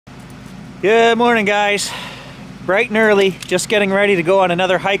Good morning, guys. Bright and early, just getting ready to go on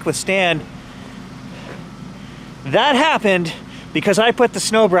another hike with Stan. That happened because I put the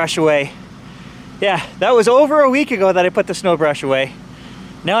snow brush away. Yeah, that was over a week ago that I put the snow brush away.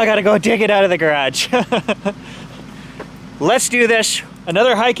 Now I gotta go dig it out of the garage. Let's do this.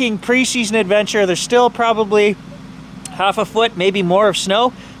 Another hiking preseason adventure. There's still probably half a foot, maybe more of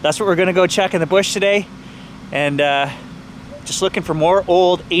snow. That's what we're gonna go check in the bush today. And just looking for more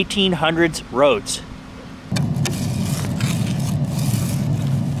old 1800s roads.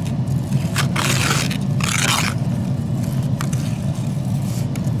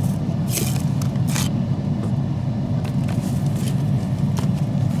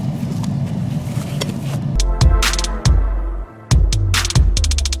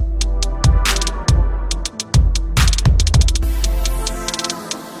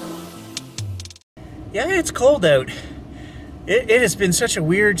 Yeah, it's cold out. It has been such a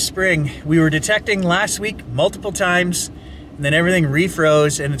weird spring. We were detecting last week multiple times, and then everything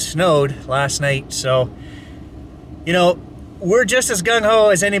refroze and it snowed last night. So, you know, we're just as gung-ho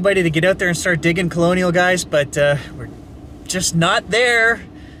as anybody to get out there and start digging Colonial, guys, but we're just not there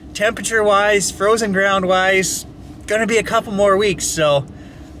temperature-wise, frozen ground-wise. Gonna be a couple more weeks, so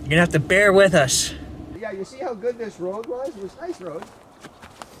you're gonna have to bear with us. Yeah, you see how good this road was? It was a nice road.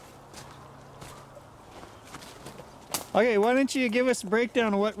 Okay, why don't you give us a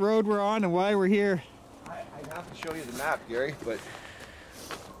breakdown of what road we're on and why we're here? I'd have to show you the map, Gary, but...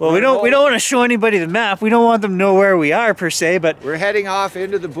 Well, we don't want to show anybody the map. We don't want them to know where we are, per se, but... We're heading off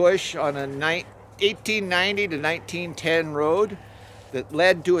into the bush on a 1890 to 1910 road that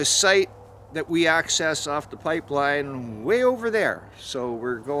led to a site that we access off the pipeline way over there. So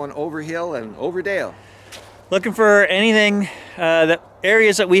we're going over hill and over dale. Looking for anything,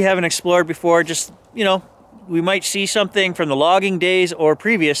 areas that we haven't explored before, just, you know, we might see something from the logging days or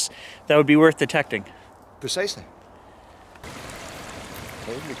previous that would be worth detecting. Precisely.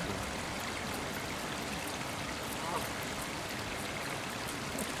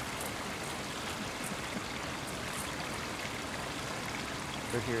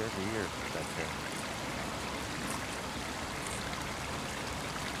 They're here every year back there.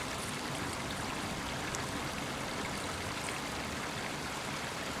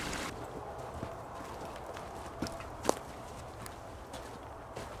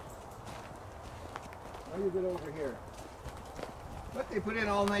 How do you get over here? But they put in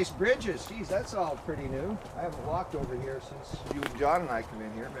all nice bridges. Geez, that's all pretty new. I haven't walked over here since you and John and I come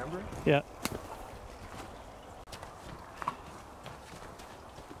in here, remember? Yeah.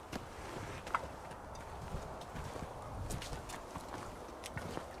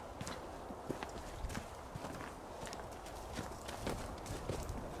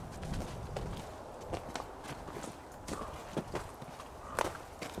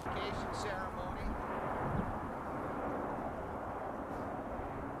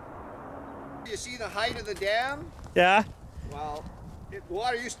 You see the height of the dam? Yeah? Well,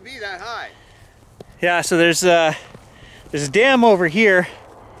 water used to be that high. Yeah, so there's a dam over here,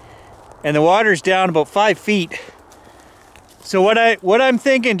 and the water's down about 5 feet. So what I'm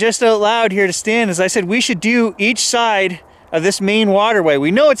thinking just out loud here to Stan is I said we should do each side of this main waterway.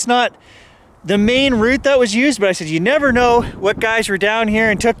 We know it's not the main route that was used, but I said you never know what guys were down here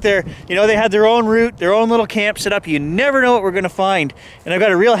and took their, you know, they had their own route, their own little camp set up. You never know what we're gonna find. And I've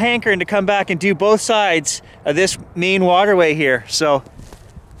got a real hankering to come back and do both sides of this main waterway here. So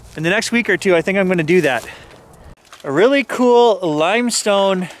in the next week or two, I think I'm gonna do that. A really cool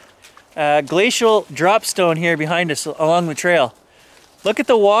limestone glacial dropstone here behind us along the trail. Look at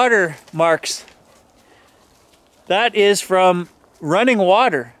the water marks. That is from running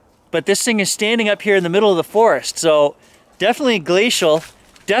water. But this thing is standing up here in the middle of the forest, so definitely glacial,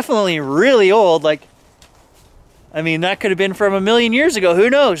 definitely really old. Like, I mean, that could have been from 1,000,000 years ago, who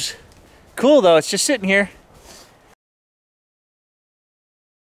knows? Cool though, it's just sitting here.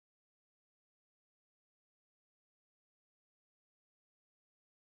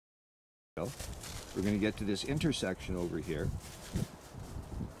 We're going to get to this intersection over here,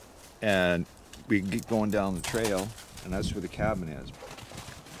 and we get going down the trail, and that's where the cabin is.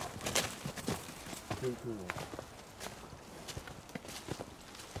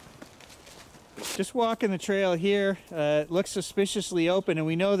 Just walking the trail here, it looks suspiciously open, and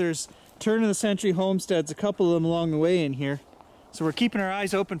we know there's turn-of-the-century homesteads, a couple of them along the way in here. So we're keeping our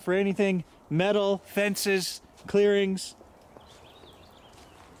eyes open for anything metal, fences, clearings.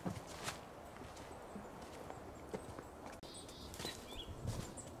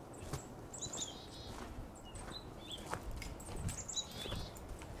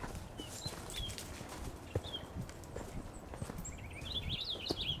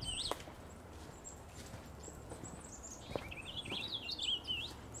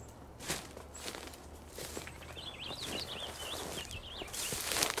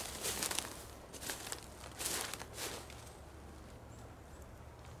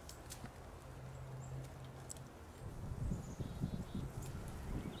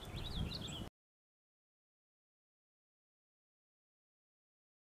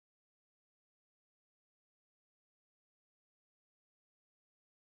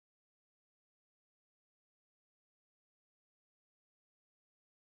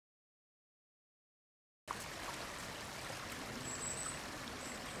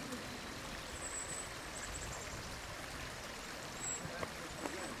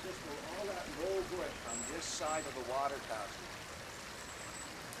 this side of the water passage.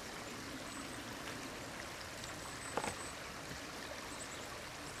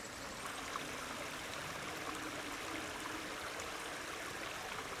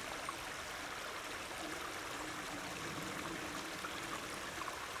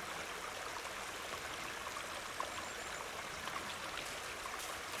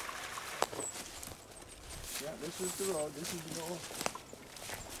 Yeah, this is the road, this is the road.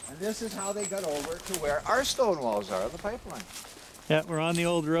 And this is how they got over to where our stone walls are, the pipeline. Yeah, we're on the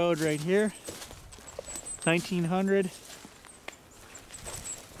old road right here. 1900. Piece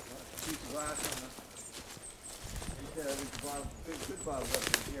of glass on the, right there, there's a bottle, good bottle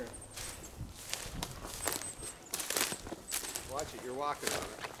up in here. Watch it, you're walking on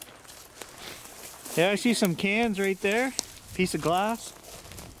it. Yeah, I see some cans right there. Piece of glass.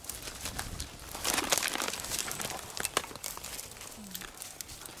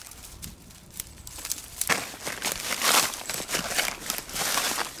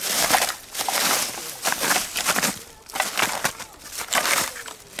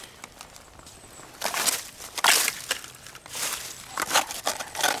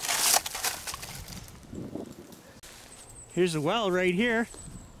 Here's the well right here.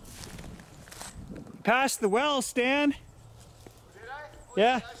 Past the well, Stan. Did I?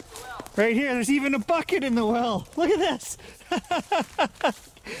 Yeah. Right here, there's even a bucket in the well. Look at this.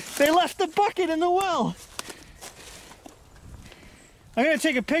 They left the bucket in the well. I'm gonna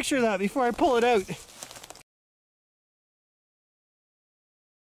take a picture of that before I pull it out.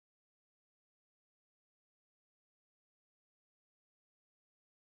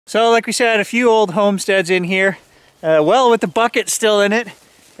 So like we said, a few old homesteads in here. Well with the bucket still in it.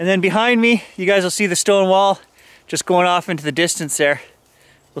 And then behind me, you guys will see the stone wall just going off into the distance there.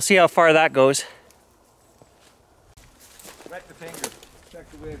 We'll see how far that goes. Wet the finger. Check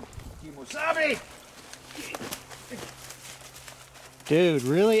the wind. Kimosabi! Dude,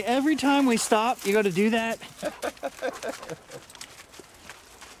 really? Every time we stop, you gotta do that?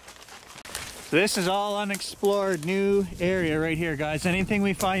 So this is all unexplored, new area right here, guys. Anything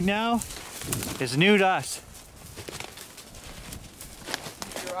we find now is new to us.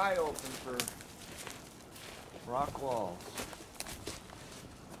 Keep your eye open for rock walls.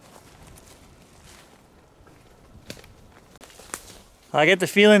 I get the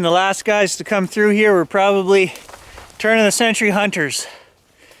feeling the last guys to come through here were probably turn of the century hunters.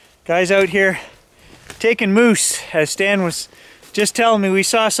 Guys out here taking moose, as Stan was just telling me. We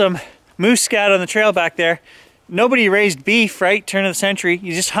saw some moose scat on the trail back there. Nobody raised beef, right? Turn of the century.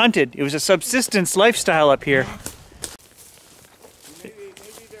 You just hunted. It was a subsistence lifestyle up here. Maybe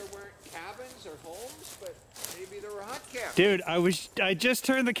there weren't cabins or homes, but maybe there were hunt camps. Dude, I just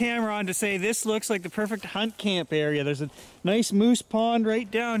turned the camera on to say this looks like the perfect hunt camp area. There's a nice moose pond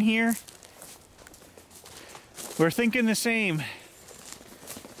right down here. We're thinking the same.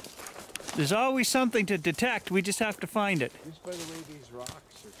 There's always something to detect, we just have to find it. Just by the way these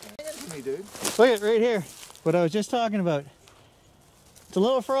rocks are kind of me, dude. Look at right here, what I was just talking about. It's a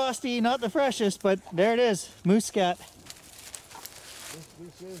little frosty, not the freshest, but there it is, moose scat.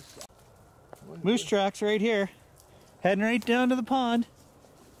 This is Moose tracks right here, heading right down to the pond.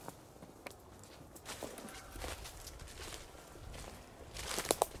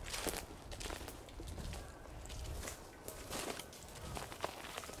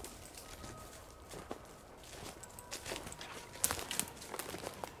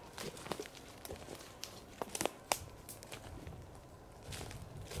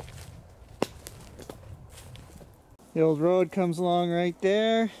 The old road comes along right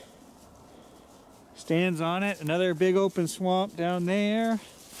there. Stands on it. Another big open swamp down there.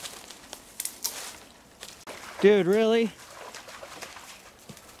 Dude, really?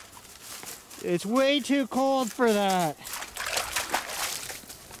 It's way too cold for that.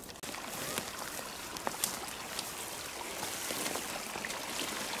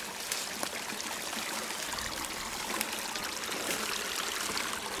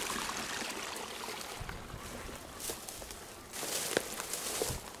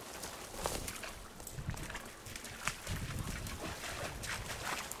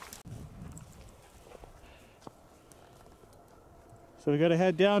 So we gotta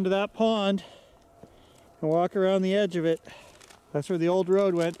head down to that pond and walk around the edge of it. That's where the old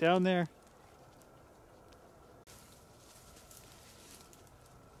road went, down there.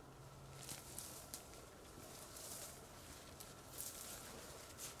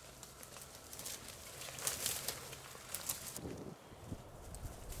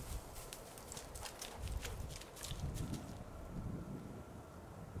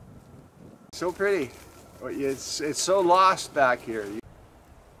 so pretty. It's so lost back here.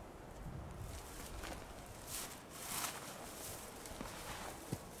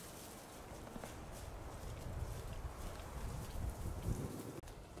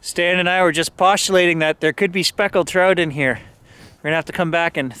 Stan and I were just postulating that there could be speckled trout in here. We're gonna have to come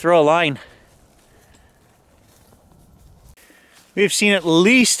back and throw a line. We've seen at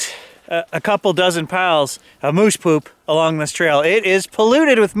least a couple dozen piles of moose poop along this trail. It is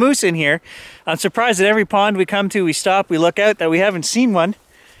polluted with moose in here. I'm surprised at every pond we come to, we stop, we look out, that we haven't seen one.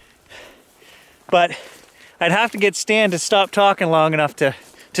 But I'd have to get Stan to stop talking long enough to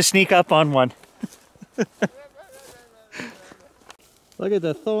sneak up on one. Look at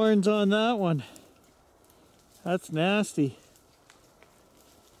the thorns on that one. That's nasty.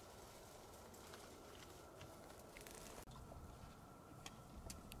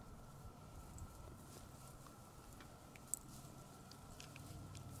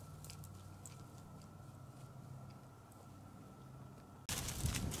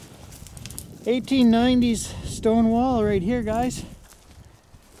 (1890s) stone wall right here, guys.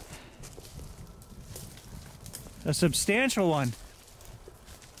 A substantial one.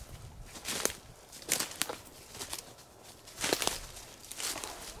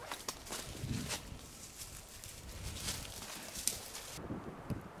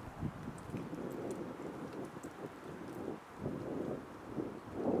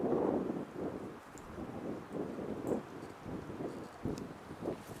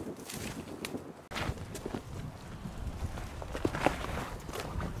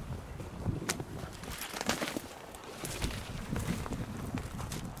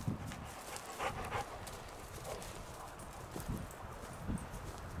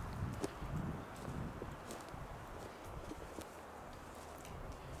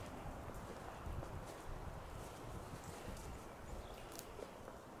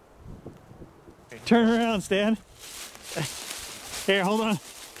 Turn around, Stan. Here, hold on.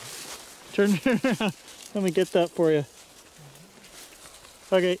 Turn around. Let me get that for you.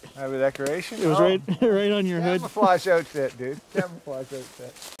 Okay. Have a decoration? It was right on your hood. Camouflage outfit, dude. Camouflage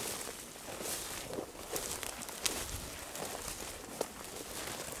outfit.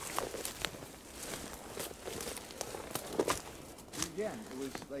 Again, it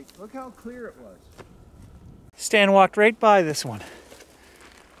was like, look how clear it was. Stan walked right by this one.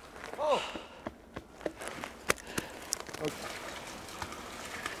 Oh! Okay.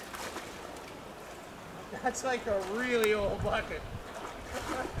 That's like a really old bucket.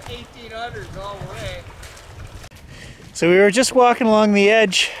 1800s all the way. So we were just walking along the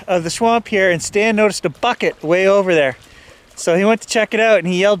edge of the swamp here and Stan noticed a bucket way over there. So he went to check it out and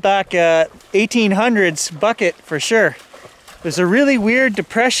he yelled back 1800s bucket for sure. There's a really weird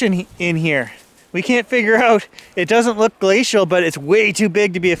depression in here. We can't figure out, it doesn't look glacial, but it's way too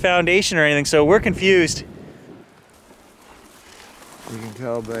big to be a foundation or anything, so we're confused. You can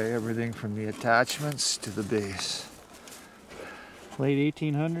tell by everything from the attachments to the base. Late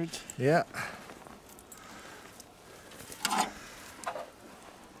 1800s? Yeah. That's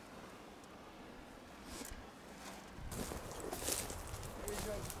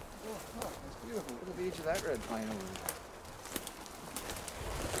beautiful. Look at the age of that red pine over there.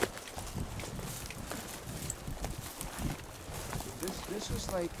 This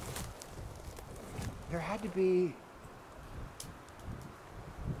was like, there had to be,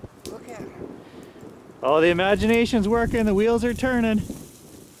 look at it. Oh, the imagination's working, the wheels are turning.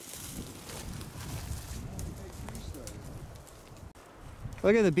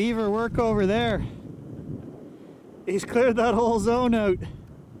 Look at the beaver work over there. He's cleared that whole zone out.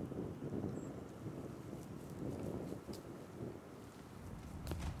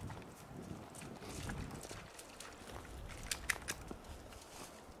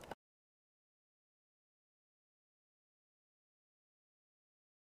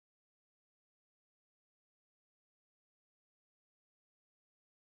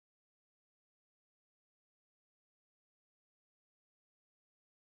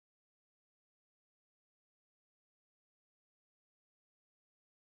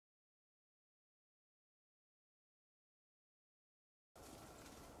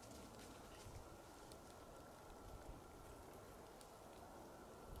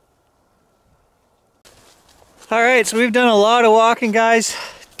 All right, so we've done a lot of walking, guys.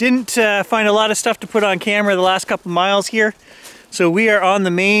 Didn't find a lot of stuff to put on camera the last couple miles here. So we are on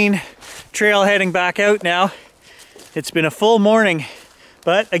the main trail heading back out now. It's been a full morning,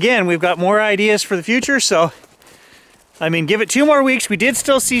 but again, we've got more ideas for the future. So, I mean, give it 2 more weeks. We did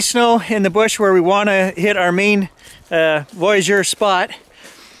still see snow in the bush where we want to hit our main Voyageur spot.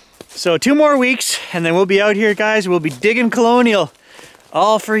 So 2 more weeks and then we'll be out here, guys. We'll be digging Colonial,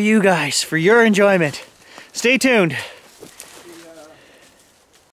 all for you guys, for your enjoyment. Stay tuned.